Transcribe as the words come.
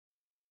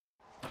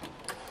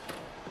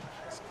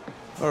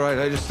All right,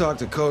 I just talked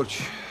to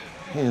Coach.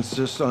 He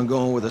insists on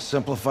going with a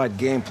simplified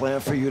game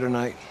plan for you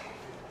tonight.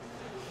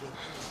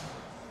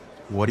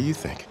 What do you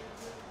think?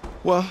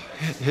 Well,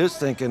 his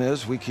thinking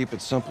is we keep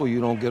it simple, you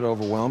don't get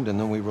overwhelmed, and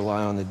then we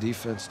rely on the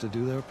defense to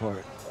do their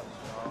part.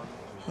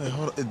 Wait,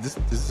 hold on. This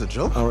is a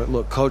joke? All right,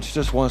 look, Coach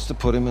just wants to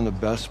put him in the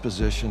best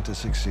position to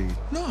succeed.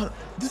 No,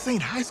 this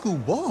ain't high school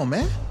ball,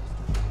 man.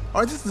 All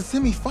right, this is the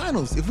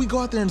semifinals. If we go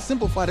out there and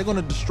simplify, they're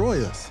gonna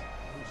destroy us.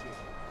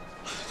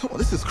 Come on,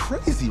 this is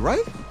crazy,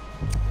 right?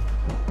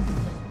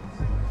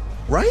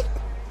 Right?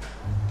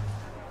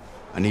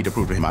 I need to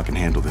prove to him I can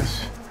handle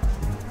this.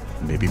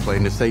 Maybe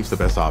playing it safe's the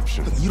best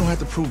option. Look, you don't have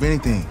to prove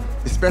anything,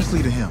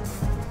 especially to him.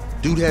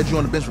 Dude had you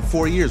on the bench for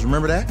 4 years,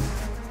 remember that?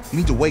 You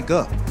need to wake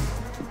up.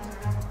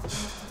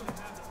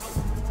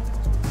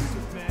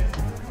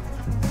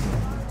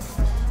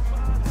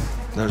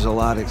 There's a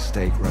lot at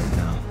stake right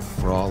now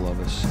for all of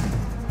us.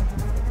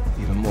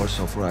 Even more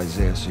so for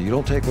Isaiah, so you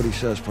don't take what he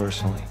says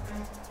personally.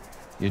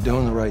 You're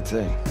doing the right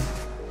thing.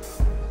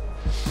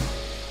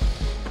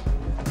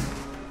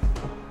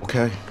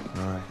 Okay.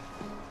 All right.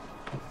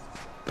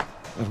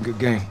 Have a good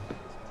game.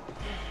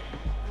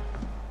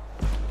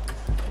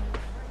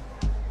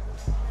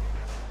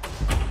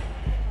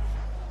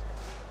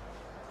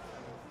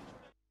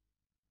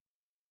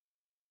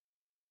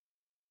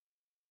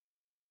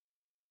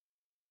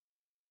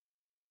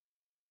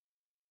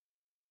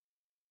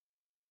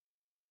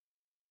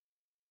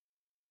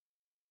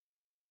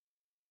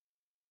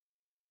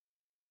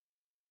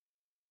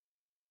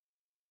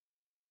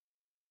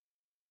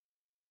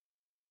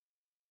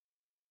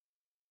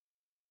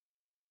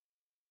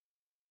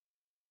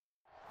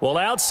 Well,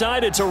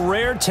 outside, it's a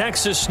rare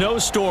Texas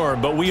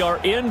snowstorm, but we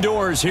are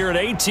indoors here at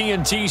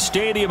AT&T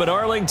Stadium in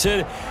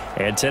Arlington.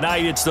 And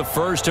tonight, it's the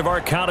first of our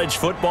college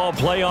football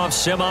playoff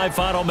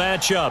semifinal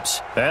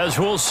matchups, as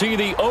we'll see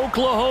the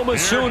Oklahoma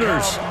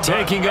Sooners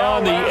taking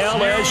on the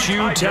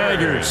LSU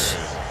Tigers.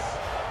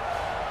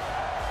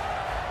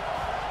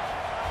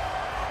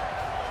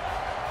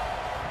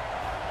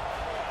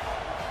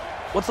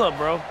 What's up,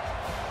 bro?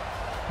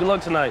 Good luck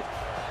tonight.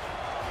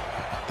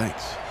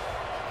 Thanks.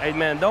 Hey,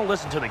 man, don't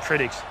listen to the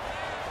critics.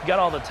 You got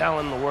all the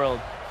talent in the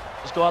world.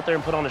 Just go out there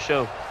and put on a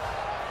show.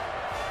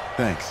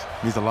 Thanks.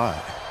 Means a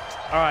lot.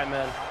 All right,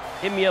 man.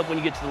 Hit me up when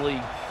you get to the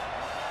league.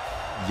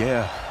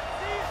 Yeah.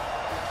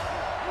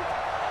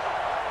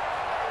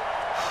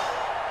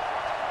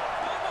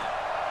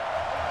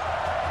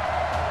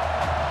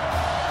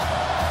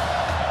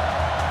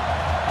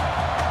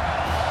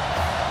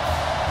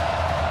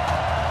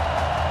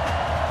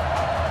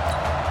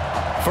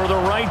 For the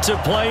right to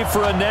play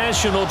for a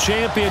national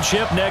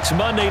championship next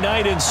Monday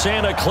night in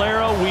Santa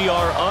Clara, we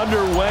are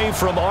underway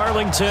from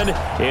Arlington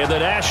in the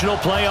national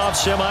playoff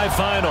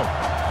semifinal.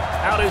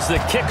 Out is the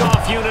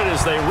kickoff unit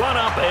as they run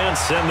up and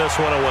send this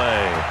one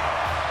away.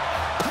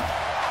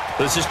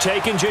 This is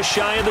taken just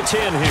shy of the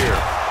 10 here.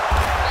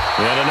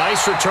 And a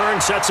nice return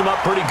sets them up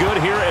pretty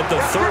good here at the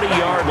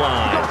 30-yard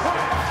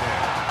line.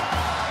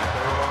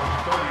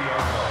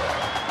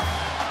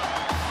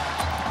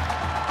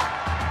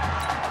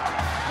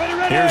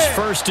 Here's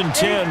 1st and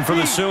 10 for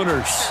the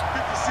Sooners.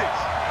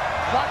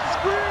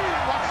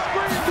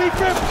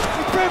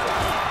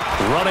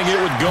 Running it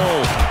with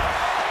goal.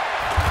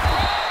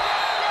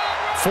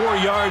 4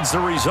 yards the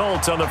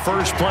result on the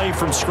first play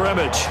from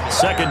scrimmage.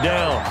 2nd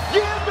down.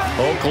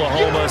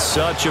 Oklahoma,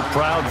 such a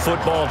proud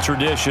football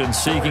tradition,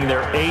 seeking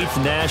their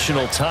 8th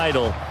national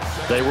title.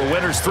 They were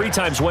winners 3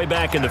 times way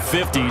back in the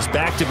 50s,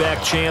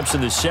 back-to-back champs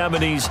in the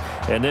 70s,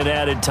 and then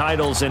added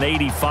titles in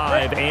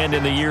 '85 and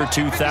in the year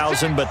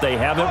 2000, but they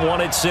haven't won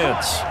it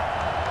since.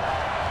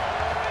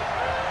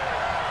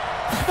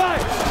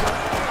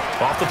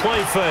 Off the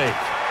play fake,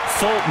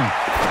 Fulton.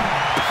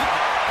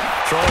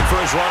 Throwing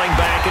for his running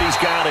back, and he's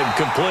got him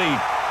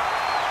complete.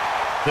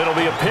 It'll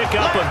be a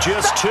pickup of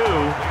just 2,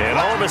 and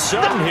all of a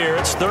sudden here,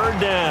 it's 3rd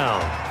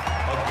down.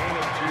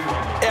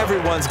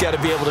 Everyone's got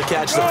to be able to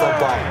catch the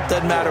football.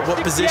 Doesn't matter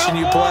what position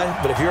you play,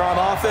 but if you're on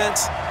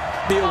offense,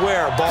 be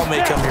aware a ball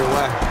may come your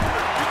way.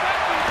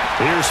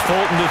 Here's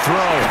Fulton to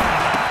throw.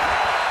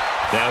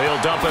 Now he'll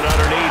dump it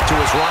underneath to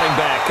his running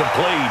back,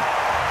 complete.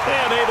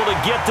 And able to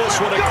get this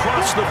one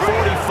across the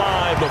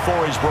 45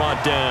 before he's brought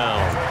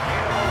down.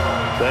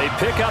 They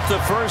pick up the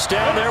 1st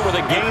down there with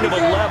a gain of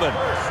 11.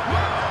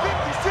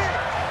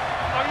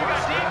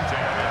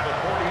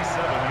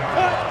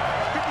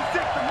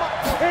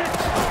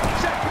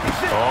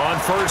 On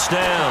 1st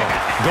down,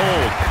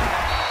 Gold.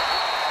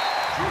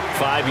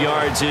 5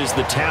 yards is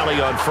the tally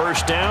on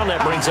 1st down.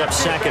 That brings up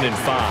 2nd and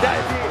 5.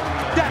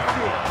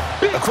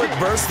 A quick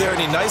burst there, and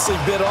he nicely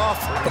bit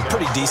off a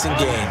pretty decent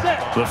gain.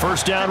 The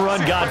 1st down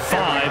run got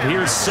 5.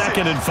 Here's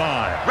 2nd and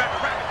 5.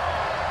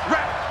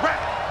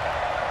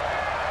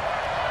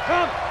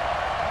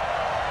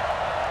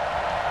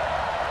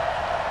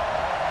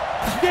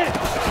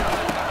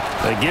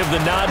 They give the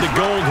nod to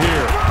Gold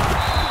here.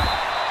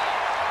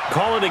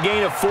 Call it a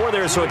gain of 4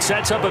 there, so it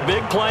sets up a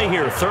big play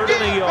here. 3rd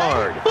and a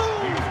yard.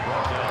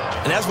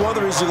 And that's one of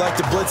the reasons you like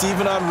to blitz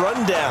even on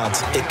rundowns.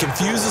 It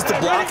confuses the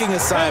blocking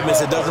assignments.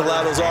 It doesn't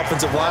allow those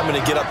offensive linemen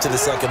to get up to the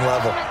second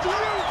level.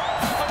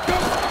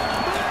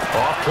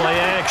 Off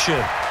play action.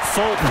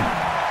 Fulton.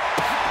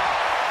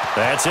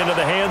 That's into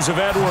the hands of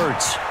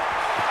Edwards.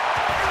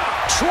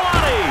 20.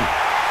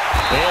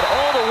 And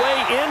all the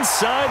way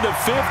inside the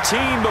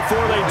 15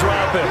 before they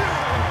drop it.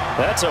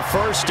 That's a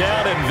first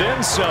down and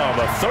then some.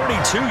 A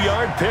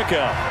 32-yard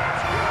pickup.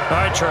 All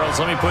right, Charles,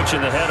 let me put you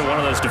in the head of one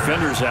of those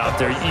defenders out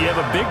there. You have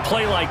a big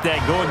play like that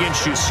go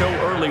against you so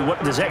early.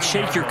 Does that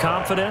shake your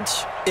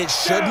confidence? It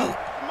shouldn't,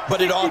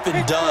 but it often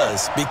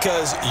does,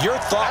 because your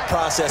thought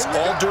process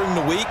all during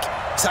the week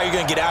is how you're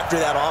going to get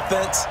after that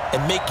offense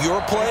and make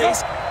your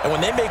plays. And when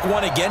they make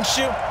one against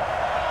you,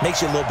 it makes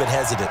you a little bit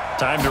hesitant.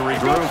 Time to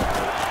regroup.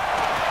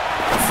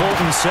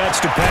 Fulton sets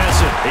to pass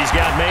it. He's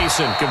got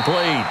Mason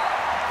complete.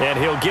 And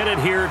he'll get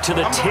it here to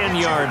the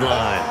 10-yard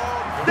line.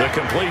 The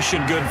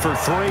completion good for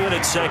 3, and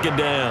it's second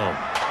down.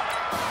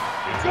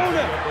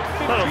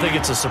 I don't think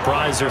it's a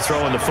surprise they're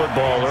throwing the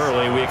football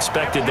early. We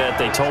expected that.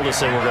 They told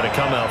us they were going to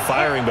come out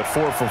firing, but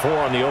 4 for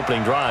 4 on the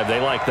opening drive. They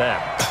like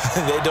that.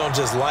 They don't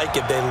just like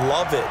it, they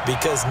love it,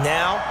 because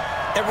now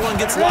everyone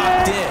gets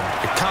locked in.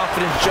 Your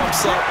confidence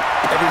jumps up.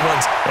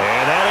 Everyone's...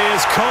 And that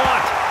is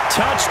caught.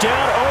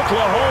 Touchdown,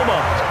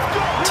 Oklahoma.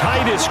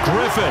 Titus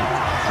Griffin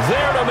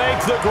there to make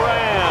the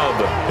grab.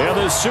 And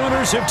the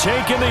Sooners have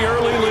taken the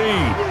early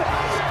lead.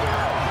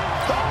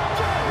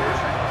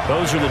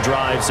 Those are the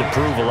drives that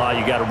prove a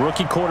lot. You got a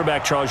rookie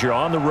quarterback, Charles. You're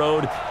on the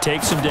road,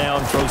 takes him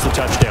down, throws the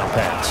touchdown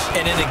pass.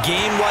 And in a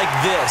game like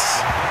this,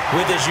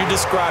 with, as you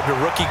described, a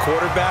rookie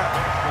quarterback,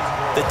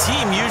 the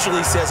team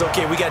usually says,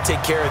 okay, we got to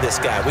take care of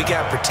this guy. We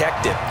got to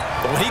protect him.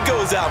 But when he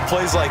goes out and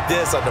plays like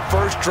this on the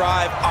first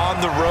drive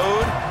on the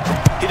road,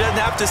 he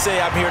doesn't have to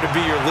say, I'm here to be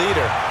your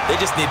leader. They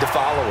just need to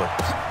follow him.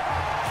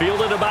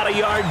 Fielded about a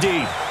yard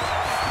deep.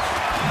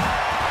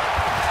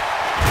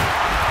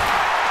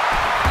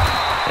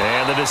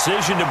 And the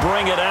decision to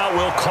bring it out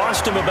will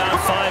cost him about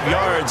 5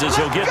 yards, as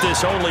he'll get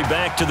this only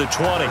back to the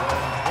 20.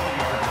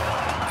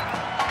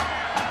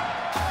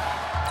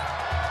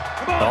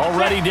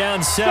 Already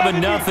down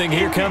 7-0.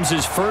 Here comes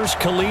his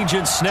first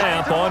collegiate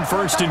snap on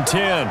 1st and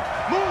 10.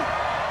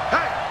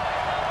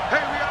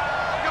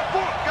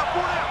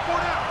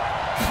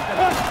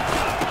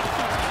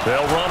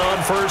 They'll run on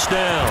 1st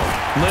down.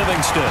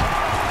 Livingston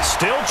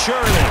still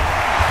churning.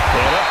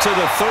 And up to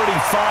the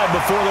 35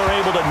 before they're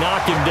able to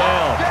knock him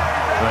down.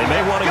 They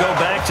may want to go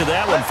back to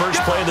that one.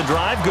 First play of the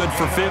drive, good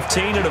for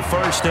 15 and a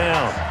first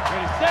down.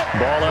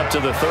 Ball up to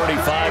the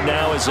 35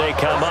 now as they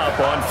come up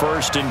on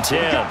 1st and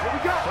 10.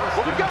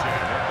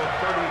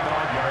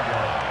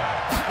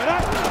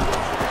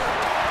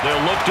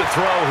 They'll look to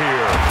throw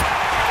here.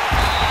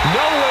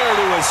 Nowhere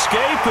to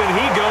escape, and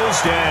he goes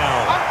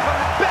down.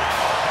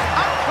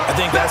 I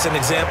think that's an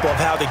example of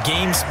how the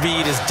game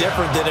speed is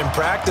different than in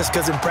practice,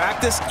 because in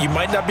practice, you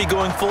might not be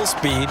going full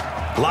speed.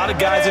 A lot of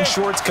guys in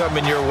shorts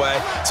coming your way,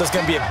 so it's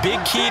going to be a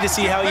big key to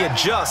see how he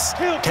adjusts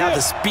to how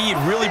the speed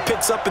really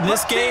picks up in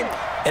this game,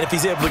 and if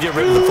he's able to get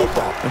rid of the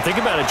football. And think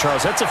about it,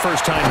 Charles. That's the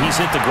first time he's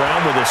hit the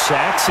ground with a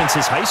sack since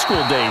his high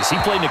school days. He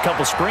played in a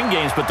couple spring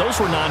games, but those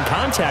were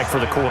non-contact for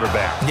the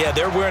quarterback. Yeah,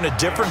 they're wearing a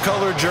different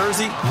color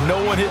jersey.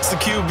 No one hits the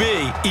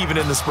QB, even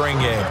in the spring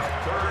game.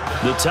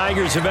 The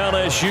Tigers of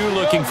LSU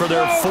looking for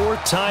their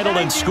 4th title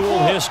in school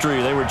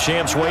history. They were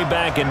champs way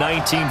back in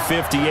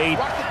 1958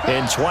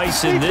 and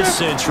twice in this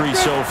century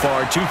so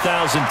far,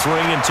 2003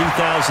 and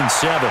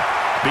 2007.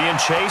 Being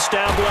chased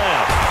down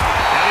left.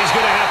 And he's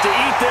going to have to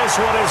eat this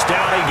one as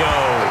down he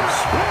goes.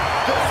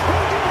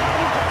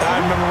 I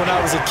remember when I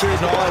was a kid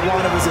and all I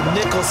wanted was a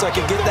nickel so I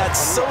could get that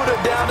soda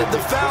down at the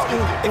fountain.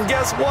 And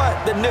guess what?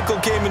 The nickel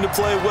came into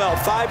play well.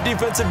 5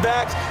 defensive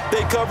backs,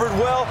 they covered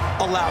well,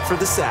 allowed for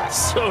the sack.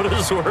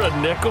 Sodas were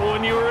a nickel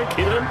when you were a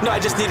kid? No, I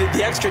just needed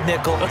the extra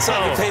nickel so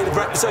I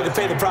could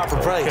pay the proper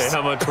price. Okay,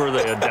 how much were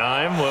they? A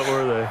dime? What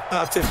were they?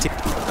 15.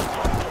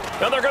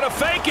 And they're going to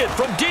fake it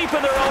from deep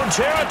in their own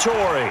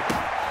territory.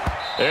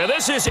 And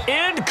this is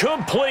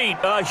incomplete.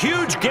 A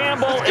huge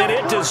gamble, and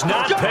it does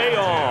not pay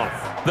off.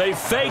 They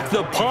fake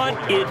the punt.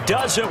 It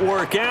doesn't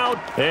work out,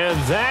 and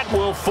that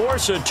will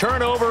force a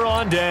turnover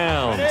on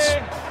downs.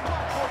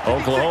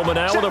 Oklahoma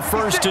now with a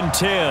 1st and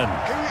 10.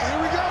 Here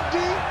we go, D.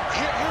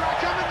 Here I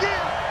come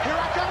again. Here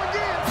I come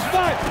again.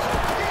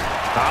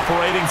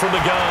 Operating from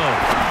the gun.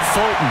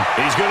 Fulton,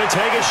 he's going to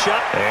take a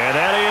shot, and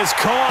that is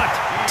caught.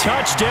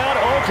 Touchdown,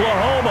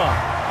 Oklahoma.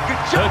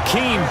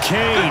 Hakeem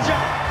Kane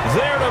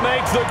there to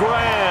make the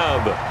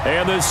grab.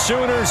 And the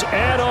Sooners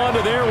add on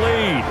to their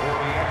lead.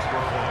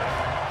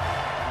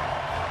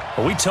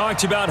 We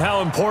talked about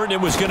how important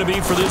it was going to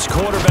be for this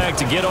quarterback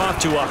to get off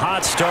to a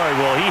hot start.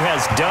 Well, he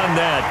has done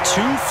that.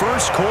 2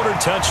 first-quarter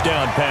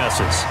touchdown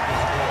passes.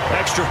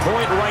 Extra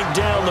point right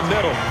down the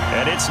middle,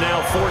 and it's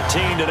now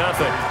 14-0.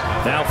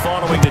 Now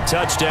following the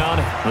touchdown,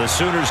 the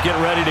Sooners get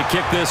ready to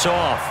kick this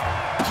off.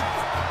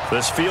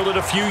 This fielded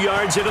a few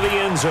yards into the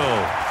end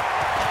zone.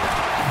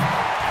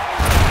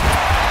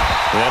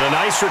 And a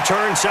nice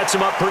return sets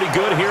him up pretty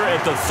good here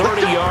at the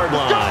 30-yard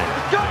line.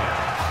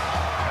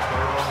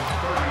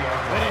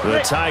 The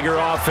Tiger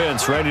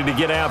offense ready to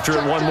get after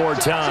it one more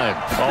time.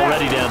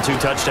 Already down 2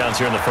 touchdowns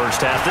here in the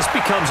first half. This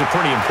becomes a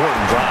pretty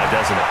important drive,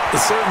 doesn't it? It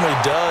certainly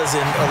does,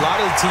 and a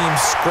lot of the teams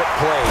script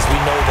plays.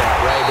 We know that,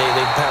 right?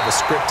 They have a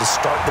script to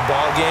start the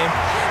ball game,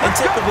 and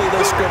typically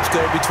those scripts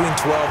go between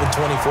 12 and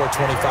 24,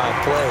 25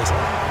 plays.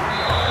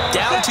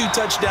 Down 2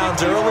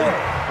 touchdowns early,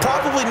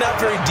 probably not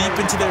very deep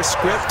into their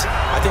script.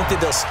 I think that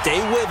they'll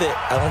stay with it.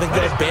 I don't think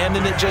they'll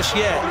abandon it just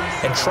yet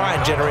and try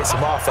and generate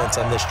some offense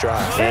on this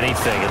drive.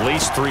 Anything, at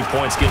least 3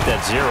 points, get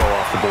that 0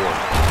 off the board.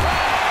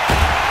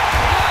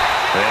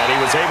 And he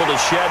was able to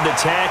shed the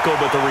tackle,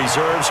 but the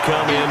reserves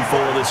come in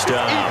for the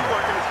stop.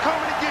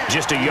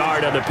 Just a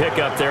yard on the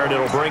pickup there, and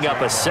it'll bring up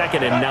a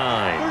 2nd and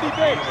 9.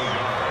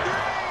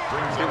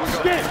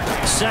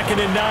 2nd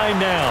and 9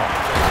 now.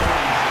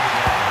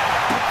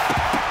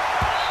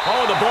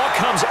 Oh, the ball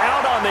comes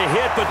out on the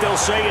hit, but they'll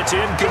say it's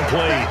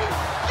incomplete.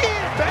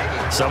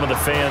 Some of the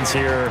fans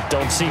here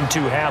don't seem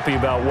too happy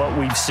about what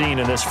we've seen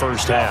in this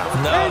first half.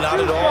 No, not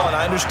at all, and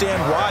I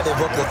understand why. They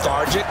look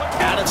lethargic,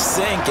 out of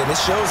sync, and it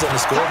shows on the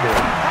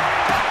scoreboard.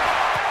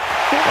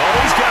 Oh,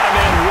 he's got a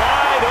man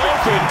wide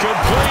open,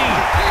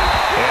 complete.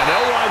 And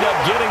they'll wind up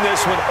getting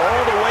this one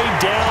all the way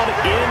down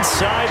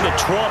inside the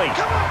 20.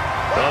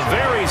 A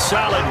very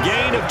solid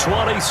gain of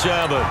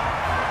 27.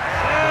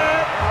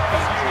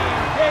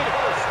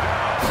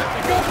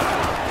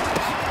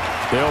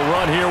 They'll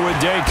run here with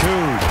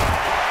Dakoud.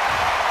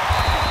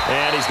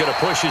 And he's going to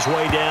push his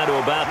way down to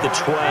about the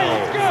 12.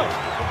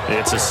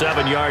 It's a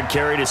 7-yard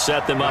carry to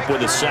set them up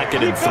with a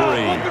 2nd and 3.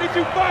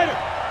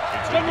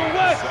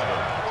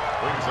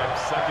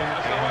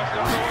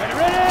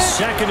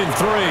 2nd and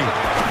 3.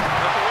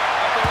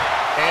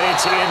 And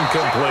it's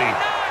incomplete.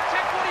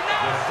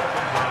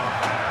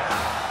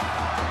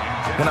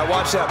 When I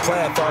watched that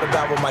play, I thought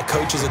about what my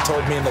coaches had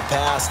told me in the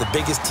past. The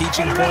biggest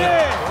teaching point,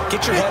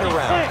 get your head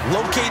around.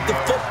 Locate the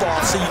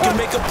football so you can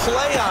make a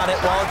play on it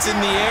while it's in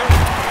the air.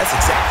 That's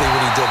exactly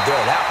what he did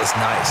there. That was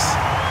nice.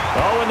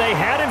 Oh, and they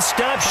had him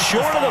stopped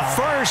short of the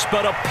first,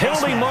 but a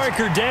penalty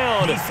marker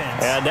down.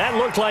 And that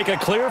looked like a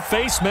clear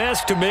face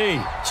mask to me.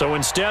 So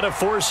instead of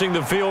forcing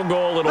the field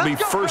goal, it'll be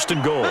 1st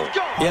and goal.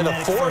 Yeah, the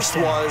force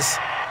was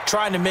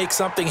trying to make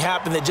something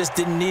happen that just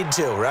didn't need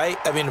to, right?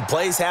 I mean, the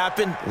plays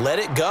happen, let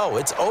it go.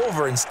 It's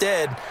over.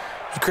 Instead,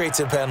 he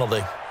creates a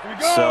penalty.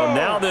 So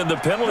now then, the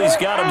penalty's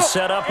got him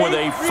set up with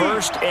a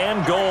 1st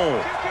and goal.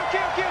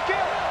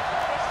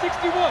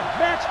 61,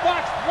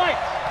 matchbox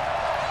light.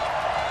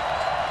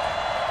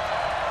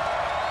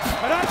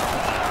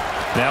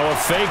 Now a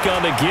fake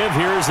on the give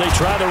here as they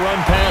try the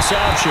run-pass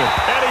option.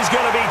 And he's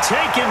going to be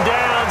taken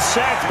down,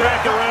 sacked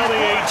back around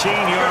the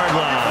 18-yard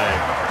line.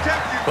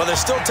 Well,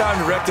 there's still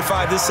time to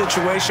rectify this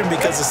situation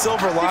because the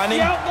silver lining,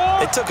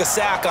 they took a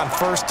sack on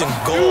 1st and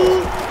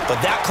goal.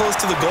 But that close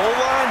to the goal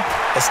line,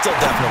 it still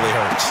definitely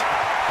hurts.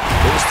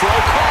 His throw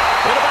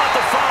caught at about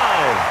the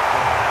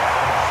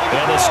 5.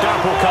 And the stop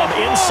will come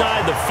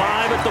inside the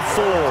 5 at the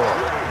 4.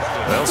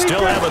 They'll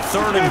still have a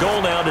 3rd and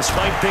goal now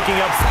despite picking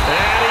up.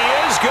 And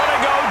he is going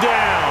to go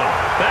down.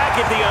 Back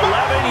at the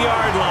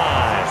 11-yard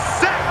line.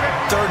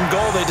 3rd and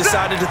goal, they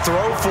decided to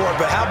throw for it,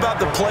 but how about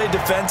the play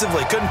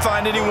defensively? Couldn't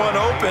find anyone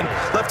open,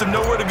 left him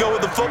nowhere to go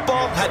with the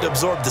football, had to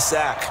absorb the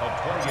sack.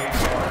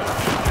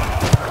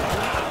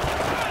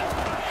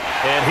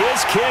 And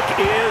his kick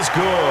is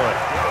good.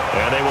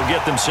 And they will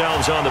get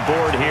themselves on the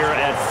board here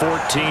at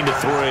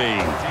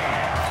 14-3.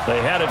 They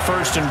had it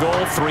 1st and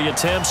goal, 3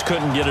 attempts,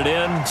 couldn't get it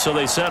in, so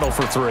they settle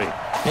for 3.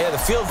 Yeah, the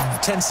field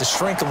tends to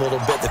shrink a little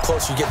bit the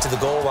closer you get to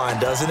the goal line,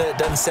 doesn't it? It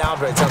doesn't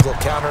sound right. It sounds a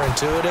little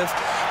counterintuitive.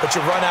 But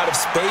you run out of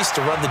space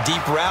to run the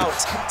deep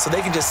routes, so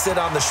they can just sit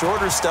on the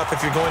shorter stuff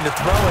if you're going to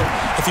throw it.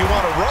 If you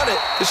want to run it,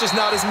 there's just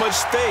not as much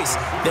space.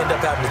 They end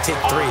up having to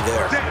take 3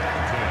 there.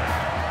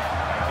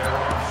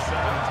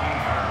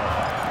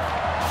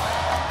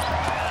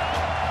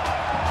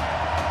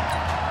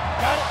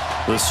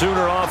 The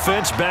Sooner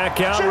offense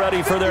back out,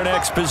 ready for their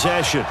next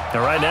possession.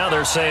 And right now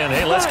they're saying,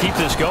 hey, let's keep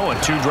this going.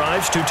 2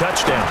 drives, 2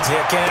 touchdowns.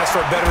 Yeah, can't ask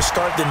for a better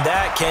start than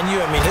that, can you?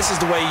 I mean, this is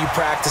the way you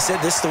practice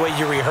it. This is the way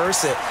you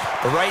rehearse it.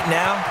 But right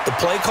now, the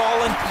play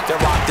calling,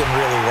 they're locked in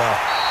really well.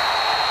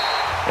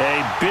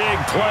 A big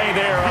play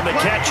there on the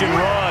catch and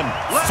run.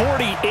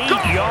 48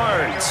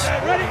 yards.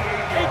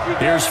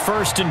 Here's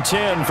 1st and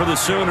 10 for the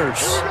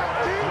Sooners.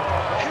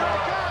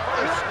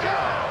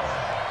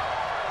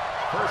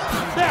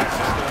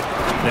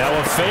 Now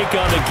a fake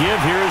on the give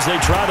here as they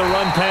try the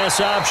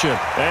run-pass option.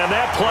 And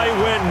that play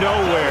went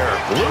nowhere.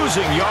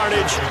 Losing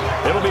yardage.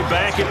 It'll be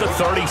back at the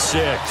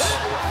 36.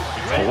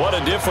 What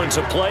a difference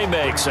a play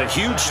makes. A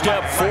huge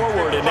step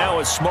forward and now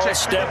a small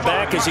step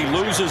back as he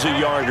loses a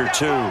yard or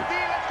 2.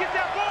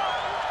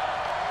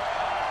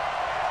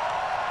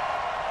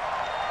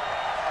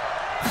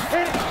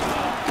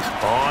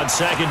 On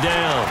 2nd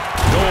down,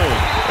 Gold.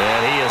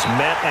 And he is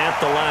met at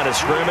the line of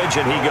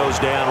scrimmage, and he goes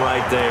down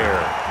right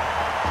there.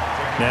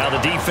 Now the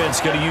defense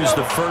going to use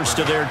the first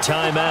of their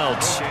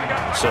timeouts.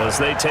 So as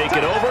they take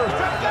it over,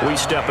 we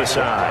step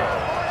aside.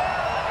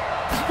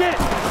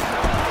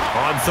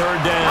 On 3rd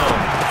down,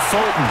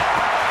 Fulton.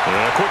 And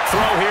a quick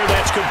throw here,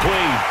 that's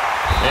complete.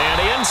 And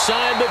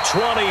inside the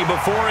 20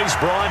 before he's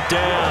brought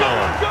down.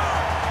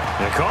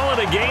 They call it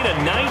a gain of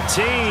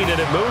 19, and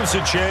it moves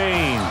the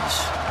chains.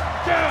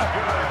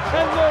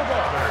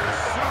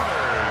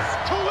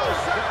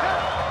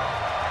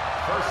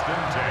 First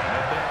and 10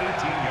 at the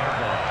 18-yard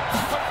line.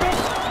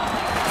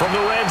 From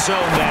the red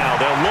zone now,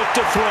 they'll look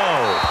to throw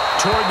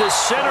toward the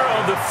center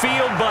of the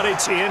field, but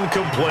it's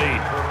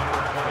incomplete.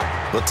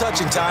 Well,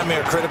 touch and time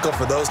are critical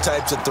for those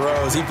types of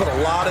throws. He put a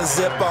lot of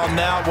zip on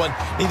that one.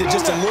 Needed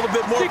just a little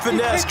bit more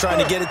finesse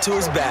trying to get it to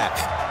his back.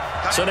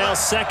 So now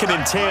 2nd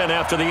and 10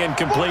 after the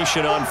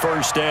incompletion on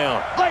first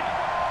down.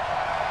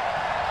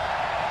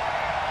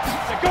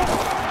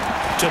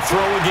 To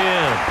throw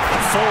again.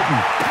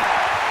 Fulton.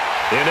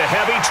 Into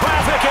heavy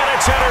traffic, and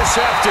it's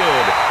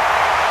intercepted.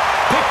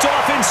 Picked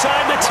off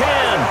inside the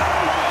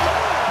 10.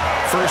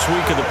 First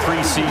week of the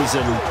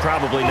preseason,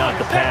 probably not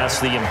the pass,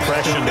 the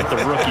impression that the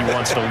rookie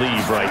wants to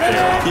leave right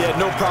there. Yeah,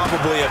 no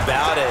probably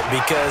about it,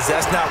 because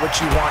that's not what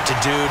you want to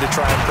do to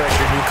try and impress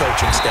your new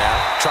coaching staff,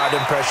 try to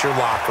impress your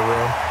locker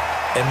room,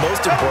 and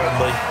most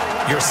importantly,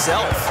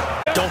 yourself.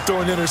 Don't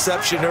throw an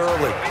interception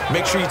early.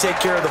 Make sure you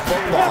take care of the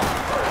football.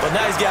 But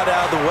now he's got it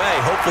out of the way.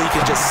 Hopefully he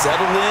can just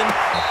settle in.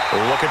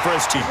 Looking for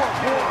his team.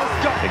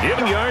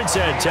 Giving yards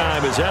that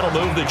time as that'll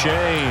move the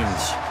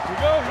chains.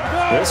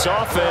 This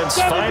offense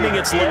finding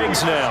its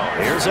legs now.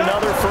 Here's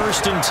another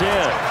 1st and 10.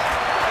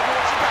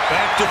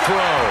 Back to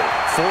throw.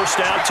 Forced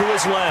out to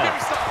his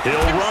left.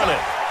 He'll run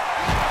it.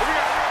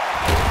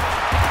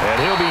 And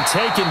he'll be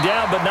taken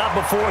down, but not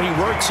before he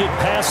works it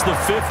past the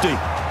 50.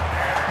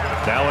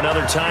 Now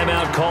another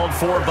timeout called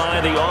for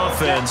by the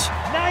offense,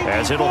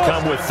 as it'll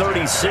come with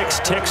 36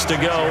 ticks to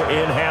go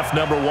in half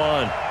number 1.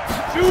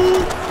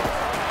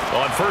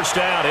 On first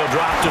down, he'll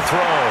drop to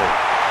throw.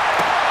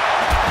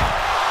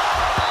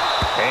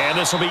 And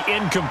this will be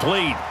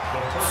incomplete.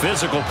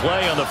 Physical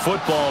play on the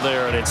football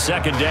there, and it's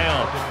 2nd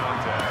down.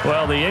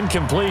 Well, the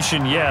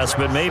incompletion, yes,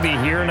 but maybe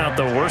here not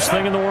the worst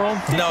thing in the world?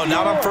 No,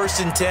 not on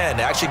 1st and 10.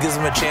 Actually gives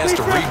them a chance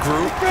to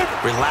regroup,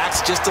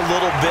 relax just a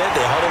little bit.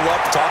 They huddle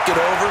up, talk it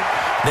over.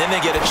 Then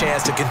they get a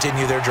chance to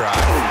continue their drive.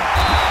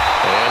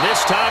 And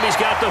this time he's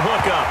got the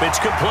hook up.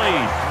 It's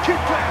complete.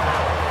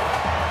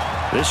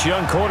 This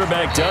young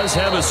quarterback does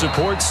have a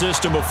support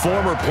system of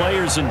former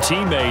players and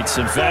teammates.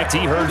 In fact,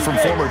 he heard from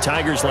former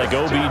Tigers like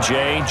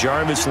OBJ,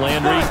 Jarvis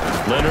Landry,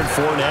 Leonard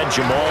Fournette,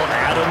 Jamal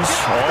Adams.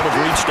 All have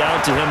reached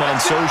out to him on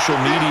social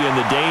media in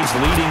the days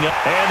leading up.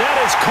 And that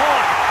is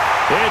caught.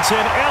 It's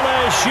an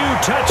LSU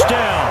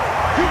touchdown.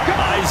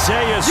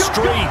 Isaiah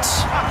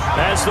Streets,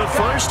 as the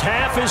first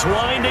half is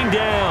winding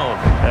down,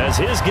 as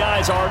his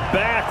guys are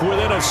back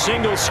within a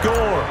single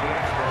score.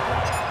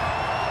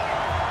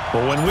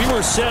 But when we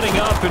were setting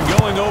up and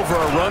going over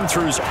our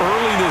run-throughs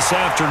early this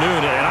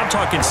afternoon, and I'm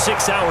talking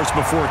 6 hours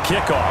before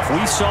kickoff,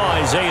 we saw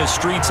Isaiah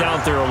Streets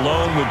out there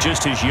alone with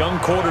just his young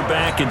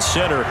quarterback and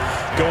center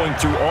going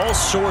through all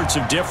sorts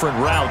of different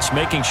routes,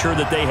 making sure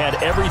that they had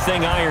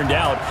everything ironed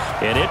out,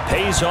 and it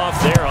pays off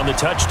there on the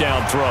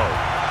touchdown throw.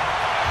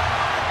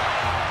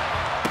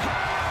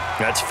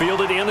 That's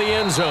fielded in the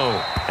end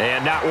zone.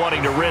 And not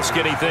wanting to risk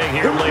anything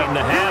here late in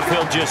the half,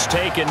 he'll just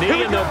take a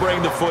knee and they'll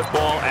bring the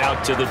football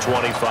out to the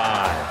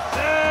 25.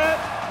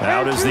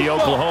 Out is the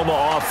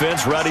Oklahoma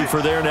offense ready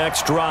for their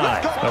next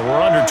drive. We're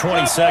under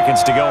 20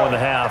 seconds to go in the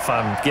half.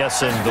 I'm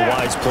guessing the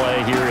wise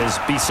play here is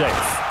be safe.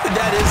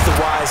 That is the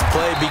wise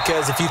play,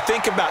 because if you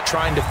think about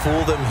trying to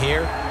fool them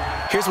here,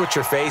 here's what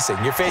you're facing.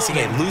 You're facing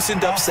a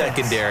loosened up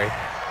secondary,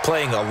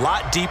 playing a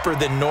lot deeper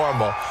than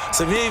normal.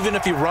 So even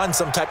if you run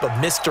some type of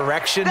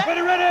misdirection,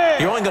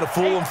 you're only going to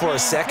fool them for a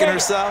second or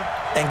so.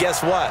 And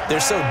guess what? They're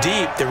so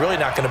deep, they're really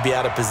not going to be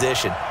out of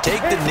position.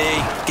 Take the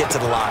knee, get to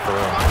the locker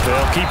room.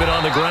 They'll keep it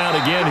on the ground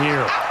again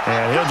here.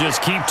 And he'll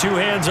just keep 2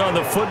 hands on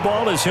the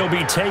football as he'll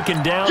be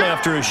taken down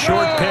after a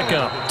short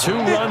pickup. 2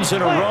 runs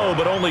in a row,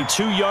 but only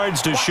 2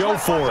 yards to show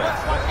for it.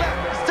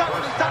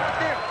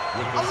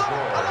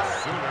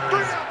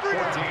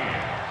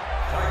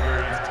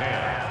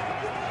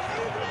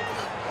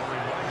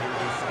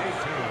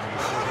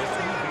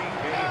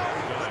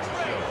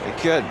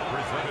 Kid,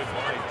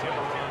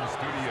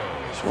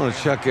 just want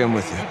to check in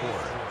with you.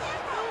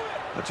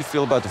 How'd you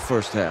feel about the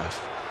first half?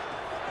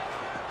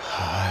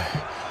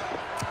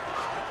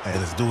 Hey,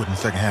 let's do it in the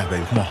second half,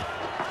 baby. Come on.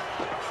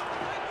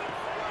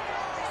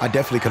 I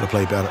definitely could have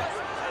played better.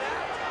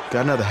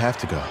 Got another half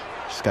to go.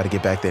 Just got to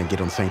get back there and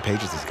get on the same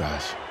page as these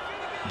guys.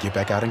 Get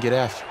back out and get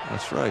after.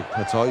 That's right.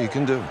 That's all you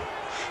can do.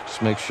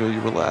 Just make sure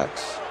you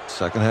relax.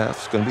 Second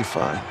half's going to be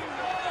fine.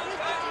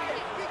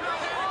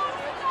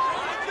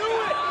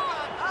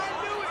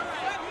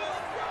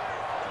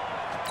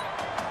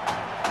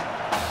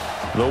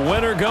 The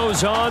winner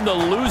goes on, the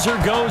loser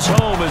goes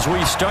home as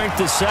we start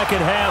the second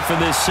half in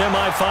this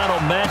semifinal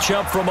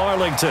matchup from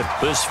Arlington.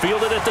 This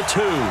fielded at the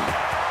 2.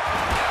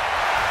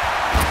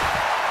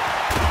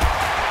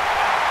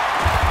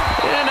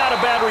 And not a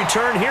bad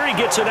return here. He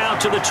gets it out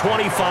to the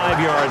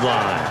 25-yard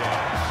line.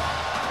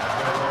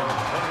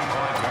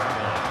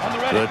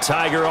 The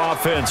Tiger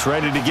offense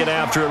ready to get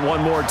after it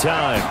one more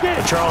time.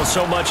 But Charles,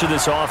 so much of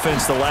this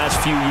offense the last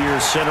few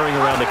years centering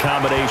around the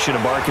combination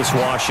of Marcus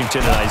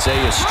Washington and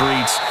Isaiah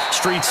Streets.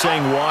 Streets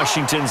saying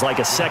Washington's like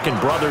a second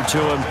brother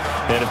to him.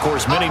 And, of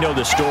course, many know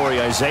the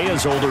story.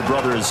 Isaiah's older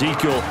brother,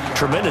 Ezekiel,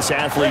 tremendous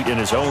athlete in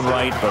his own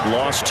right, but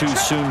lost too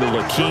soon to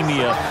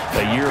leukemia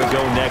a year ago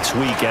next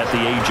week at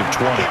the age of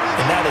 20.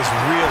 And that is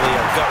really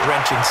a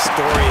gut-wrenching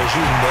story, as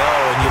you know.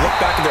 And you look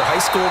back at their high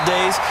school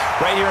days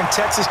right here in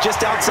Texas,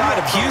 just outside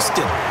of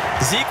Houston.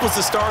 Zeke was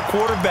the star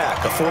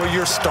quarterback, a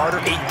 4-year starter,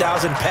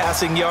 8,000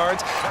 passing yards.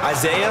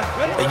 Isaiah,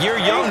 a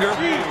year younger,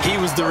 he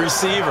was the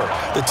receiver.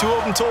 The two of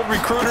them told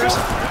recruiters,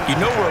 you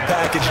know we're a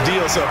package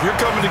deal, so if you're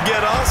coming to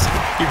get us,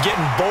 you're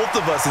getting both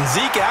of us. And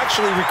Zeke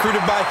actually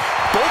recruited by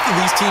both of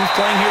these teams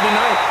playing here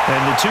tonight.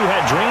 And the two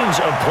had dreams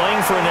of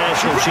playing for a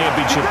national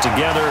championship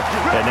together,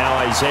 and now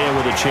Isaiah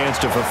with a chance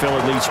to fulfill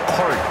at least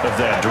part of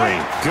that dream.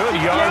 Good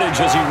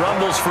yardage as he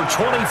rumbles for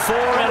 24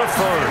 and a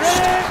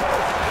first.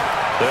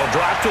 They'll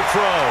drop to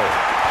throw.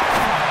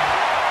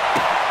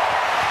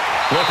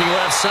 Looking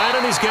left side,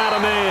 and he's got a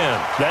man.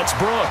 That's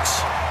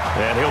Brooks.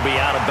 And he'll be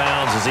out of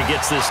bounds as he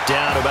gets this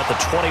down to about the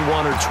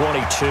 21 or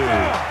 22.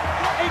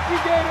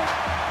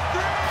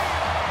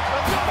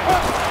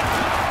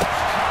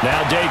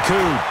 Now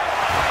Deku.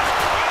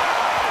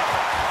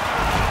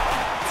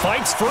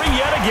 Fights free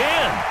yet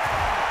again.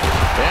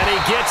 And he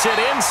gets it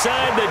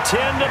inside the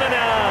 10 to the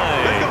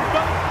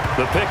 9.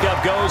 The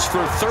pickup goes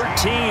for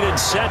 13 and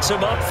sets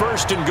him up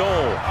first and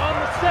goal.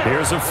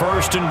 Here's a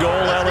first and goal,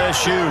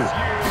 LSU.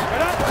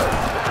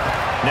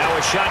 Now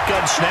a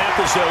shotgun snap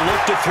as they'll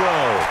look to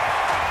throw.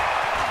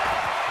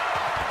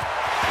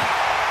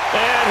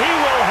 And he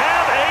will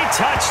have a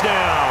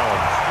touchdown.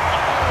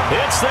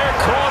 It's their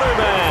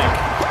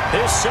quarterback.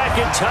 His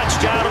second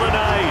touchdown of the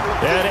night.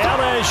 And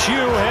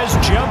LSU has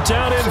jumped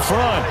out in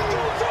front.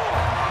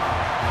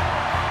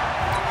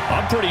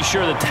 I'm pretty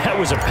sure that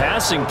was a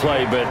passing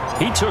play, but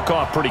he took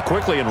off pretty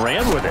quickly and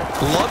ran with it.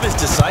 Love his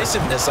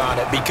decisiveness on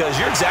it because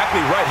you're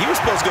exactly right. He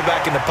was supposed to go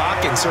back in the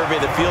pocket and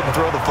survey the field and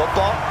throw the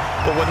football.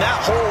 But when that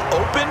hole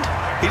opened,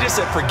 he just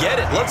said,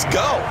 forget it, let's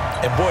go.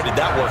 And boy, did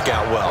that work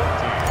out well.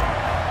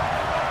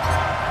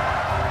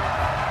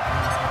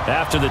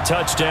 After the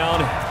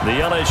touchdown,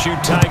 the LSU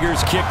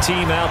Tigers kick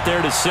team out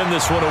there to send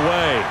this one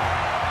away.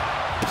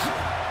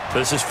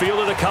 This is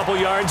fielded a couple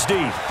yards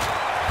deep.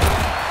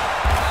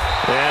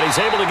 And he's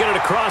able to get it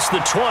across the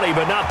 20,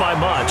 but not by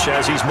much,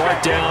 as he's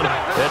marked down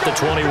at the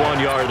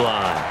 21-yard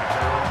line.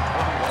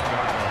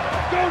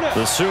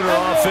 The Sooner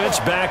offense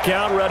back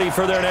out, ready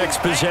for their next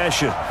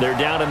possession. They're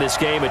down in this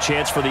game. A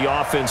chance for the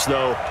offense,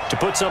 though, to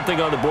put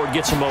something on the board,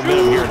 get some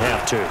momentum here in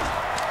half two.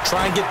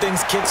 Try and get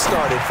things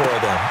kick-started for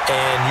them.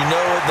 And you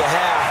know at the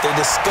half, they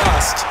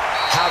discussed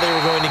how they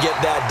were going to get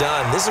that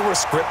done. This is where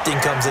scripting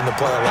comes into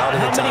play a lot of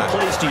the time. How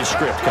many plays do you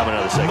script coming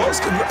out of the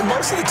second?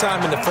 Most of the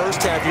time in the first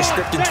half, you're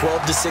scripting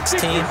 12 to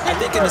 16. I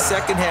think in the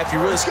second half,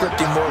 you're really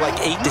scripting more like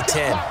 8 to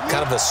 10.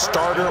 Kind of a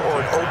starter or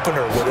an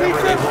opener,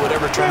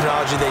 whatever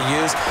terminology they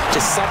use.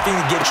 Just something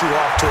to get you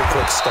off to a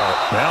quick start.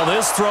 Now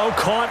this throw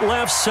caught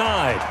left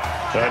side.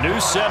 A new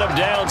set of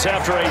downs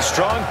after a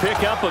strong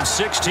pickup of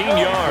 16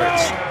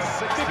 yards.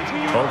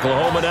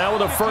 Oklahoma now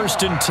with a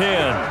 1st and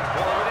 10.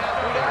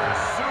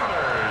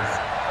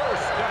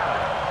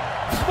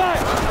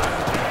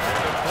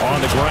 On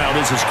the ground,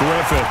 this is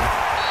Griffin.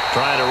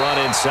 Trying to run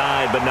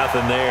inside, but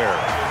nothing there.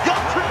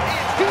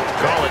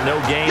 Call it no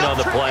gain on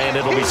the play, and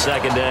it'll be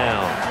second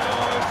down.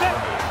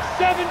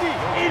 70,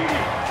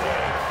 Indy.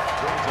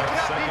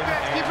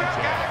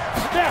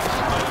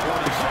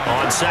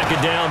 On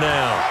second down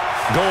now.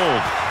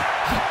 Gold.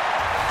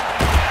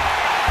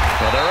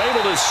 Well, they're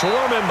able to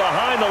swarm him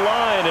behind the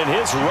line, and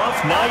his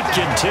rough night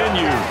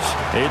continues.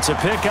 It's a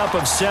pickup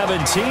of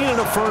 17 and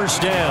a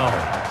first down.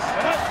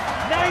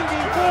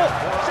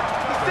 94.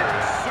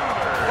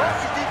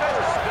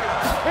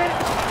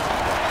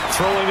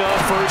 Throwing on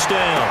first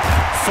down.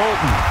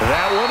 Fulton,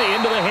 that one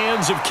into the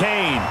hands of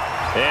Kane.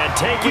 And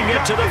taking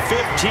it to the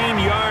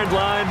 15-yard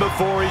line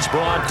before he's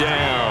brought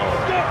down.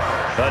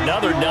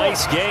 Another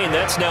nice gain.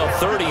 That's now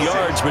 30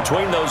 yards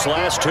between those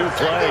last two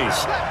plays.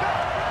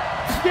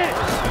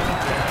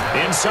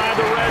 Inside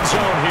the red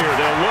zone here,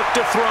 they'll look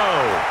to throw.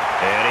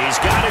 And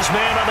he's got his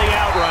man on the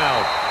out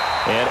route.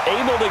 And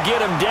able to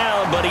get him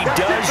down, but he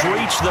does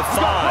reach the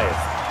 5.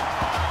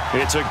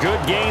 It's a good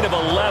gain of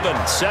 11.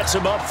 Sets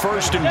him up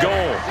first and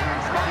goal.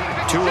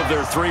 2 of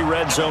their 3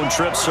 red zone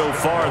trips so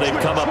far they've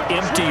come up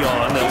empty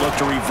on. They'll look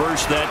to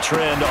reverse that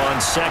trend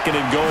on second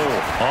and goal.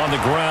 On the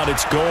ground,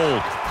 it's Gold.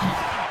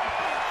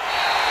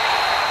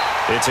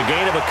 It's a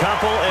gain of a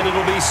couple, and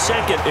it'll be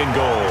second and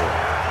goal.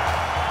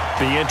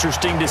 Be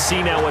interesting to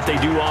see now what they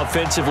do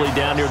offensively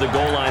down near the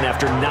goal line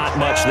after not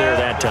much there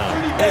that time.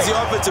 As the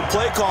offensive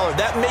play caller,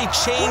 that may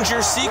change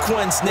your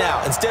sequence now.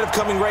 Instead of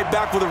coming right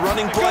back with a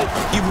running play,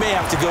 you may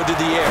have to go to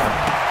the air.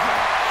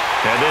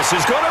 And this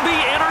is going to be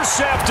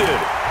intercepted.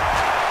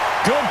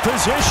 Good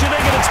positioning,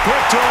 and it's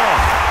picked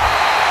off.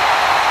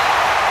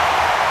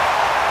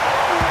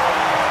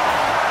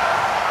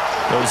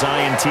 Those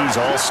INTs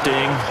all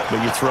sting,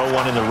 but you throw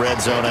one in the red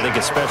zone, I think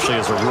especially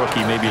as a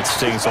rookie, maybe it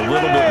stings a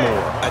little bit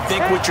more. I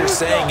think what you're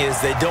saying is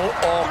they don't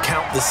all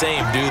count the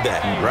same, do they?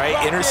 Right?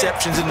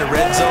 Interceptions in the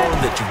red zone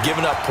that you've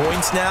given up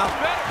points now,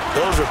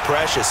 those are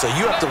precious, so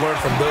you have to learn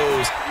from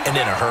those and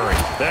in a hurry.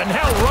 And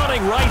now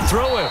running right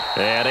through him.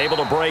 And able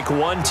to break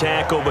one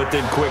tackle, but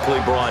then quickly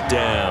brought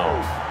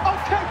down.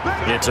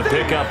 It's a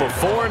pickup of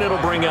 4, and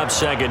it'll bring up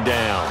second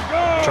down.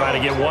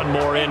 Trying to get one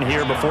more in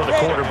here before the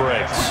quarter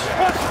breaks.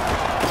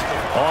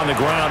 On the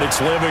ground, it's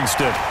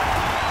Livingston.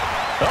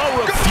 Oh,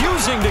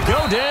 refusing to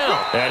go down.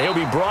 And he'll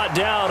be brought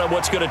down on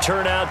what's going to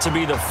turn out to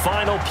be the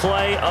final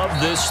play of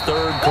this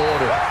third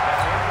quarter.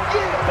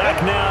 Back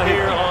now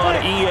here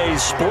on EA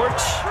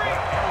Sports.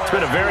 It's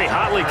been a very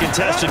hotly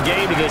contested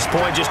game to this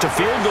point. Just a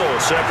field goal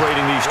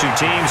separating these two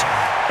teams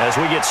as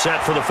we get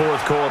set for the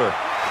fourth quarter.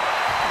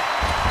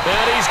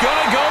 And he's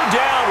going to go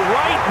down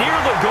right near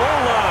the goal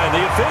line.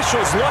 The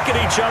officials look at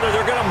each other.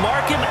 They're going to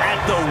mark him at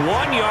the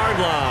 1-yard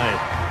line.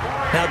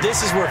 Now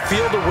this is where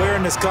field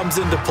awareness comes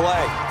into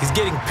play. He's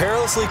getting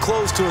perilously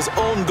close to his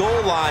own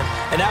goal line,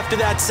 and after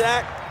that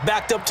sack,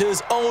 backed up to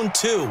his own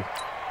 2.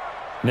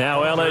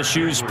 Now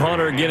LSU's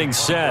punter getting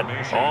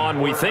set.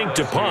 On, we think,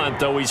 to punt,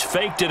 though he's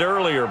faked it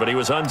earlier, but he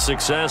was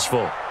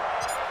unsuccessful.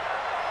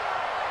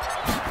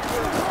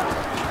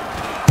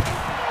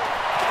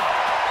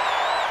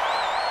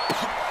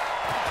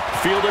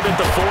 Fielded at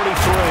the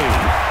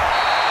 43.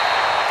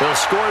 They'll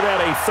score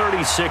that a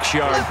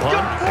 36-yard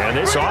punt. And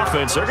this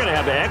offense, they're going to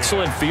have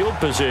excellent field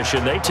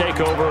position. They take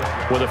over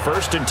with a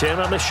 1st and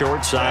 10 on the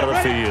short side of the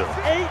field.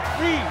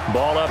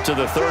 Ball up to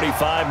the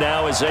 35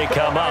 now as they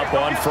come up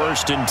on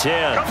 1st and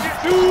 10.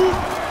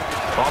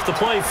 Off the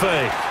play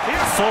fake.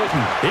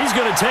 Fulton, he's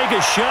going to take a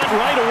shot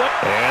right away.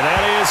 And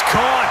that is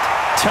caught.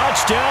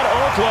 Touchdown,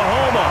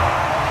 Oklahoma.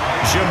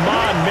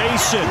 Jamon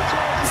Mason,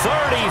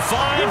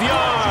 35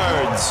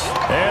 yards.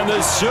 And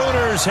the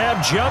Sooners have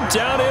jumped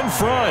out in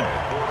front.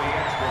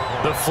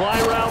 The fly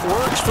route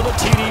works for the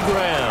TD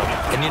Graham.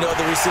 And you know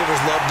the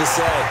receivers love to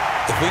say,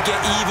 if we get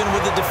even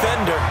with the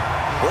defender,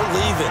 we're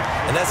leaving.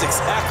 And that's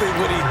exactly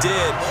what he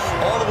did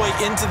all the way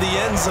into the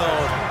end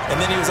zone.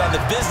 And then he was on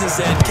the business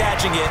end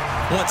catching it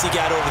once he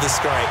got over the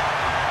stripe.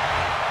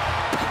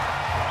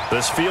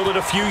 This fielded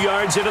a few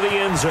yards into the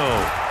end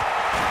zone.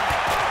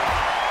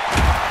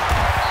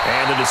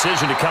 And the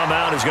decision to come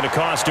out is going to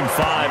cost him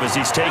 5 as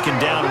he's taken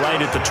down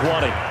right at the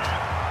 20.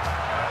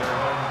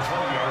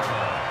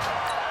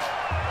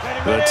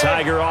 The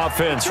Tiger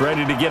offense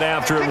ready to get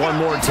after it one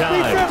more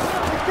time.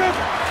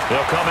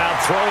 They'll come out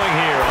throwing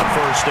here on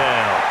 1st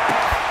down.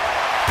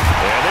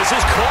 And this is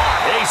caught.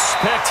 A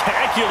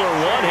spectacular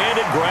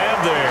one-handed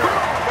grab there.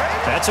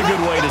 That's a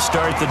good way to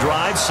start the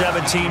drive.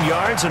 17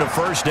 yards and a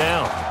 1st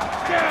down.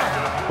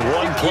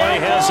 One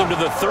play has him to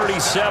the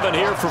 37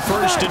 here for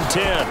 1st and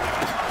 10.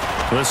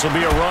 This will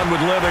be a run with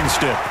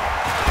Livingston.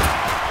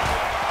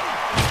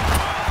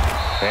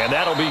 And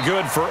that'll be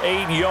good for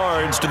 8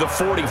 yards to the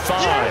 45.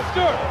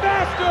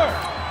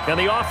 And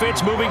the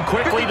offense moving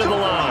quickly to the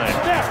line.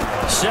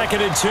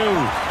 2nd and 2.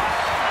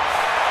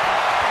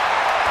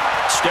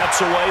 Steps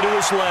away to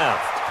his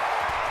left.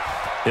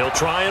 He'll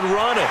try and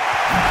run it.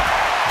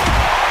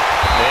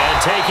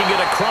 And taking it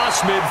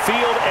across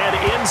midfield and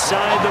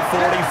inside the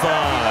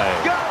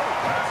 45.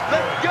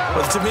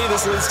 Well, to me,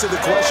 this leads to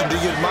the question, do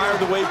you admire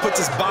the way he puts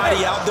his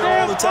body out there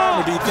all the time,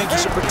 or do you think he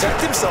should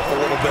protect himself a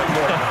little bit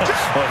more?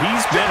 Well,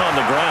 he's been on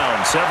the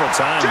ground several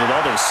times with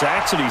all those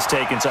sacks that he's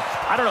taken. So,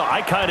 I don't know,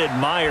 I kind of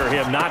admire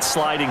him not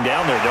sliding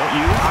down there, don't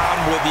you?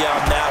 I'm with you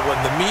on that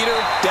one. The meter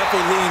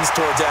definitely leans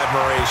towards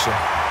admiration.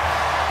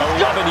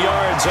 11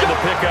 yards on the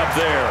pickup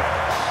there.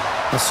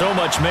 So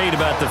much made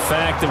about the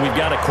fact that we've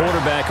got a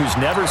quarterback who's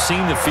never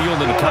seen the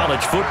field in a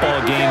college football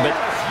game, but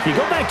you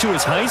go back to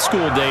his high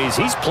school days,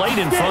 he's played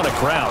in front of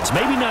crowds.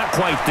 Maybe not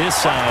quite this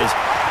size,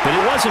 but it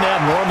wasn't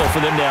abnormal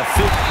for them to have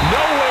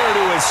nowhere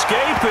to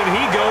escape, and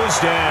he goes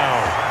down.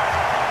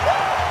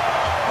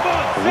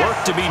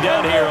 Work to be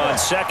done here on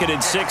 2nd and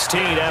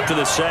 16 after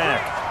the sack.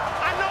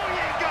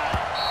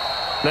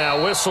 Now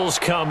whistles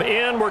come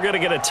in. We're going to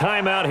get a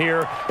timeout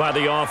here by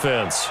the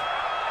offense.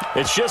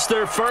 It's just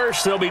their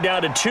first. They'll be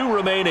down to 2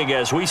 remaining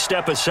as we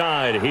step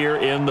aside here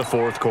in the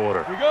 4th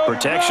quarter.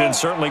 Protection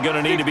certainly going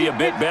to need to be a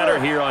bit better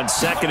here on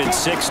 2nd and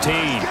 16.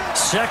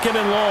 2nd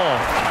and long.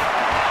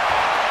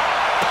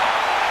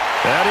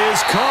 That is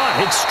caught.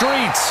 Hit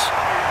streets.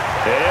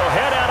 And he'll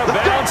head out of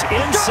bounds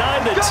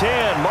inside the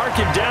 10. Mark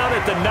him down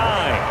at the 9.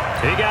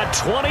 He got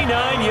 29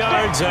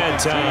 yards that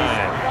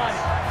time.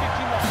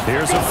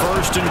 Here's a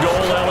 1st and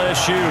goal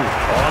LSU.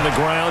 On the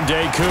ground,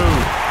 Deku.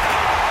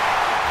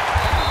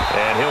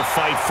 And he'll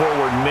fight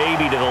forward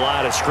maybe to the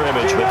line of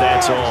scrimmage, but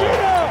that's all.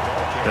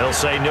 They'll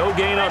say no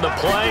gain on the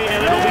play, and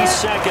it'll be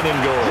 2nd and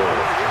goal.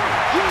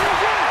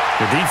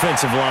 The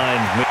defensive line,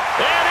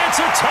 and it's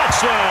a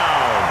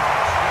touchdown.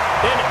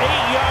 An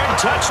 8-yard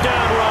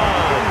touchdown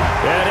run.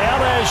 And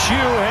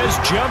LSU has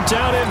jumped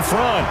out in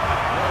front.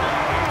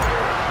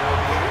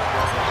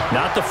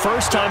 Not the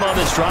first time on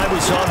this drive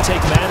we saw him take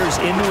matters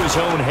into his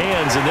own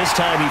hands, and this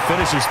time he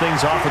finishes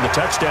things off with a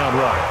touchdown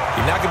run.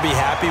 You're not going to be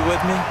happy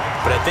with me,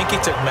 but I think he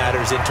took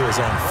matters into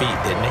his own feet,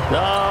 didn't he?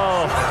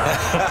 No.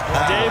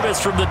 Davis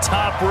from the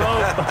top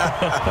rope.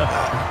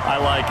 I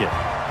like it.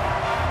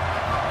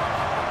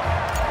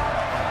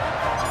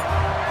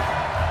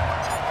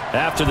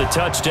 After the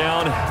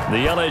touchdown,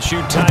 the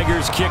LSU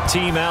Tigers kick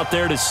team out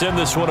there to send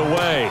this one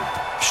away.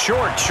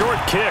 Short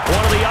kick.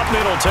 One of the up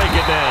mid will take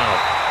it down.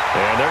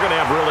 And they're going to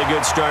have really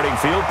good starting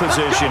field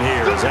position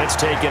here as that's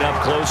taken up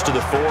close to the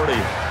 40.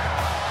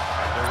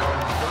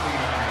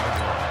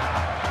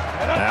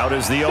 Out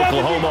is the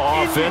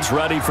Oklahoma offense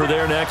ready for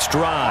their next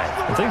drive.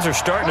 And things are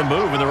starting to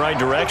move in the right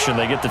direction.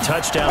 They get the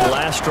touchdown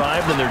last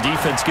drive, then their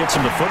defense gets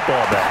them the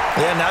football back.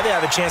 Yeah, now they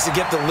have a chance to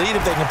get the lead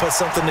if they can put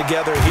something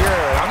together here.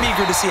 I'm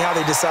eager to see how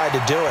they decide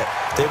to do it.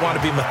 They want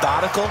to be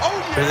methodical,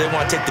 or do they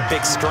want to take the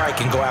big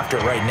strike and go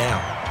after it right now?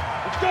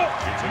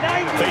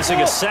 Facing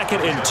a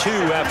 2nd and 2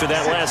 after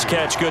that last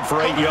catch, good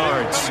for 8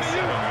 yards.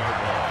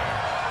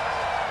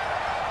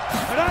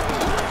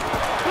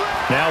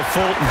 Now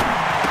Fulton.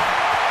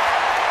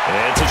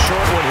 It's a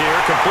short one here,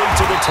 complete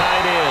to the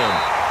tight end.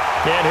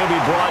 And he'll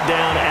be brought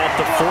down at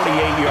the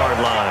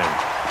 48-yard line.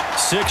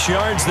 6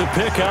 yards the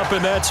pickup,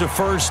 and that's a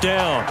first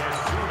down.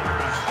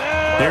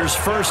 There's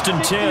 1st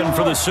and 10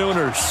 for the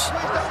Sooners.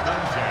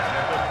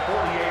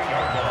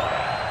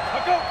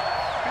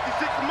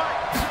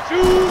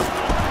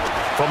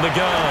 From the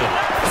gun,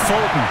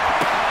 Fulton.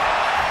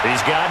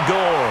 He's got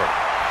Gore.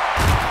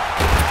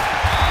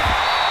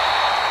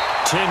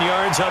 10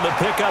 yards on the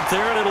pickup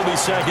there, and it'll be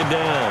 2nd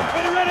down.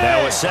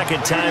 Now a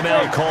second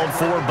timeout called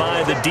for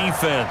by the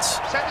defense.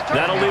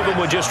 That'll leave them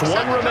with just 1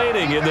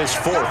 remaining in this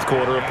 4th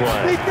quarter of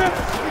play.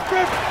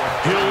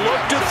 He'll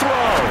look to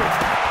throw.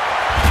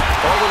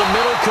 Over the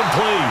middle,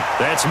 complete.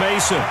 That's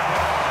Mason.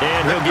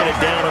 And he'll get it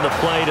down on the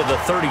play to the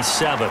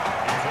 37.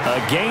 A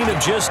gain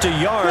of just a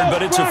yard,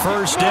 but it's a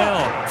first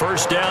down.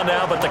 First down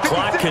now, but the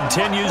clock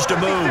continues to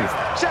move.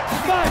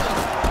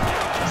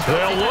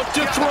 They'll look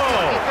to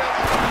throw.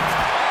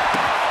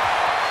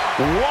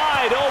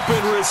 Wide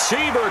open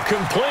receiver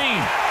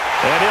complete.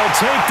 And he'll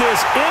take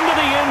this into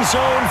the end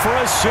zone for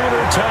a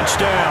Sooner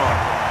touchdown.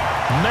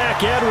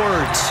 Mac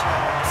Edwards,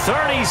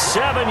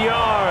 37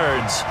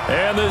 yards.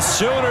 And the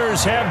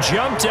Sooners have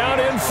jumped out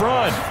in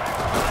front.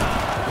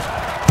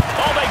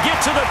 Oh, they get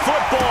to the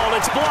football.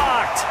 It's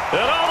blocked.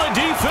 And all the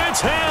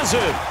defense has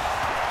it.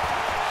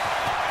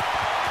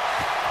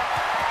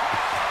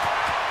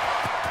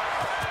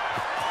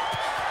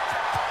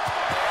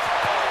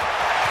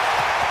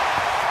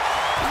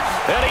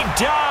 And he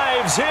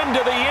dives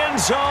into the end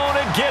zone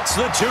and gets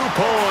the 2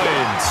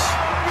 points.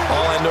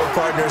 All I know,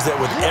 partners, that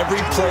with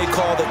every play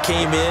call that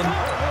came in,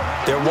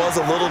 there was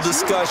a little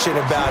discussion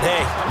about,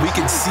 hey, we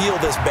can seal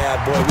this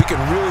bad boy. We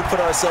can really put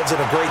ourselves in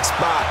a great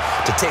spot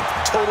to take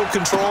total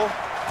control,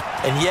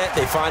 and yet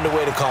they find a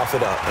way to cough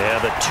it up.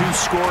 Yeah, the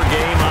 2-score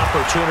game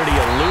opportunity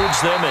eludes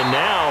them, and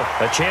now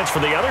a chance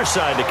for the other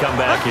side to come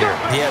back here.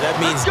 Yeah,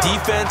 that means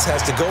defense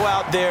has to go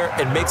out there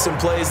and make some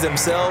plays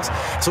themselves.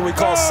 So we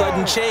call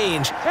sudden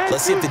change.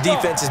 Let's see if the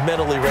defense is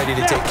mentally ready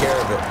to take care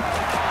of it.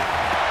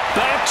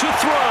 Back to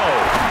throw.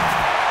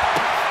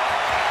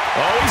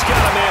 Oh, he's got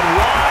a man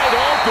wide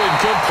open,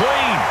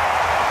 complete.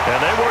 And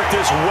they work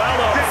this well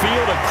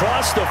upfield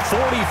across the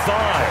 45.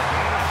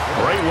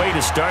 Great way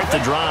to start the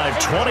drive.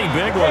 20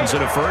 big ones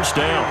and a first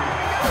down.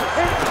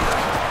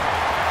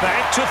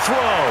 Back to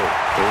throw.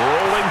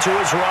 Rolling to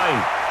his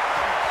right.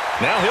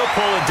 Now he'll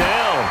pull it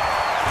down.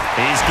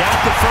 He's got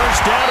the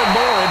first down and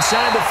more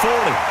inside the 40.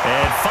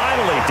 And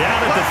finally down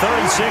at the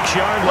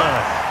 36-yard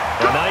line.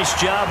 A nice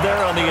job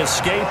there on the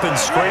escape and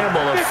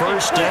scramble. A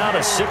first down,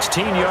 a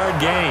 16-yard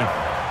gain.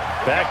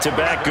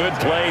 Back-to-back good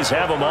plays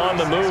have him on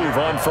the move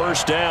on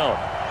first down.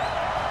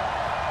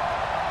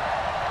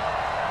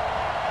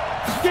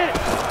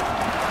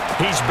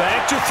 He's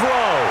back to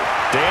throw.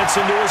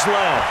 Dancing to his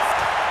left.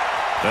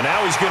 And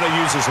now he's going to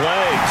use his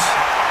legs.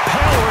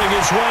 Powering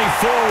his way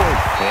forward.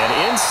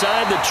 And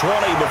inside the 20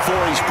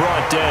 before he's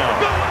brought down.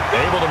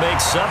 Able to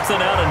make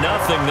something out of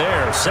nothing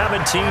there.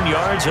 17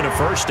 yards and a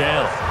first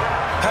down.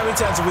 How many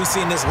times have we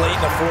seen this late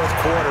in the 4th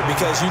quarter?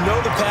 Because you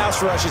know the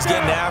pass rush is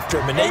getting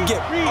after him, and they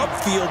get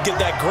upfield, get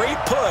that great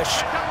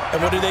push,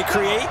 and what do they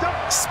create?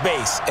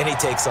 Space, and he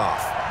takes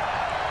off.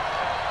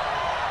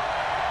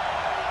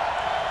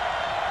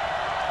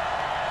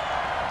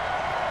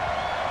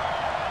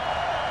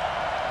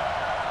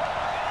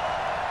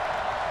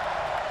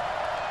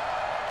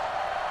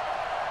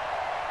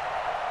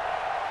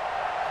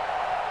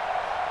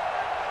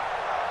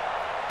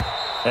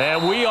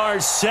 And we are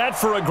set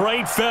for a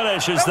great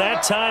finish as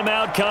that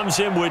timeout comes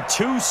in with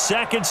 2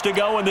 seconds to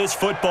go in this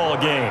football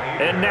game.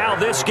 And now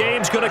this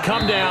game's going to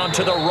come down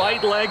to the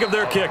right leg of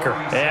their kicker.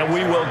 And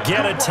we will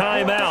get a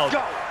timeout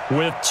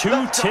with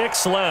 2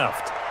 ticks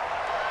left.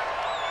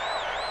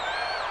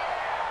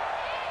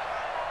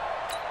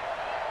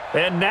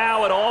 And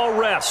now it all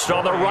rests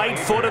on the right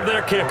foot of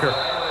their kicker.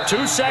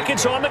 2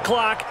 seconds on the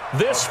clock.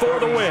 This for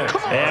the win.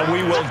 And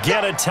we will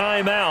get a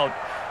timeout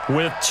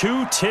with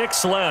 2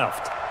 ticks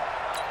left.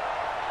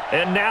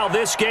 And now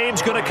this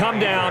game's going to come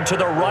down to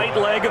the right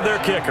leg of their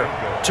kicker.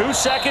 2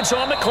 seconds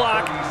on the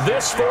clock,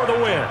 this for the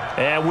win.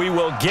 And we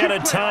will get a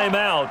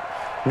timeout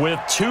with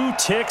 2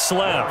 ticks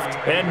left.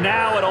 And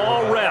now it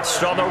all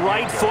rests on the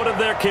right foot of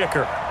their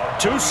kicker.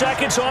 2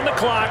 seconds on the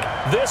clock,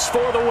 this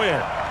for the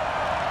win.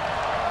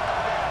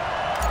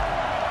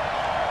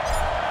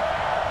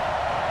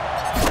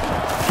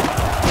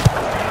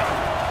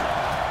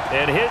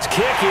 And his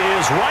kick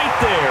is right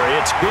there.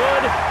 It's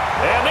good.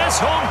 And this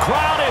home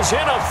crowd is in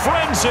a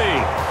frenzy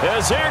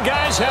as their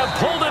guys have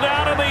pulled it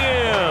out in the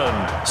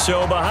end.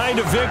 So behind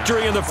a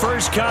victory in the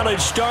first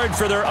college start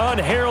for their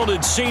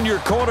unheralded senior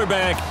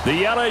quarterback,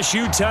 the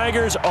LSU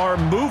Tigers are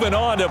moving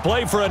on to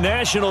play for a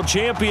national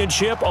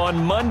championship on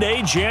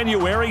Monday,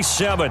 January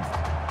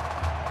 7th.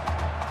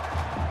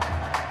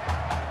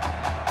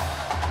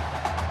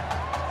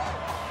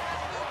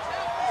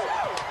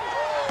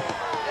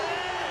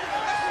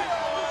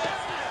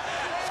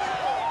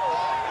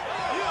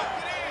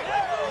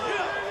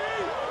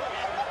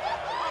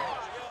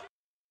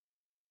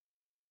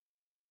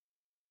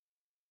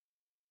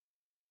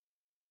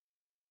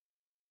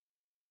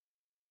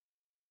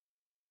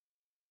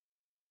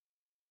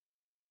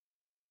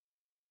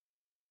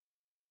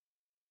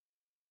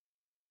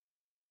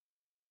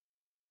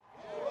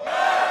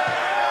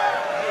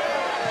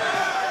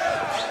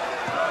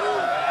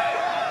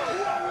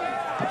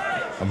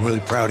 I'm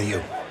really proud of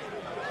you.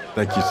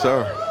 Thank you,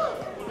 sir.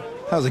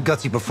 That was a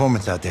gutsy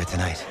performance out there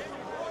tonight.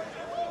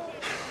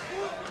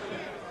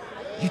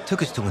 You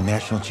took us to a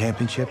national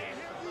championship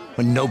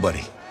when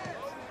nobody,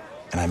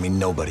 and I mean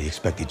nobody,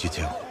 expected you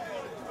to.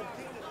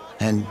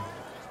 And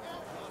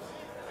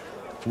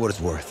for what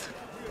it's worth,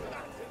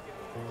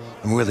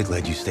 I'm really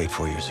glad you stayed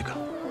 4 years ago.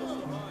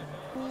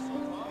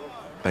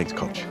 Thanks,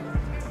 Coach.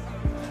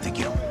 Thank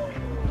you.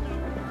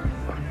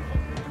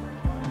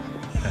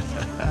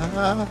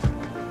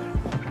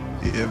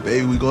 Yeah,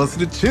 baby, we going to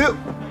the chip.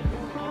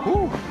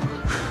 Woo.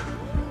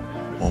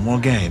 One more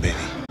game, baby.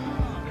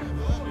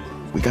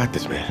 We got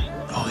this, man.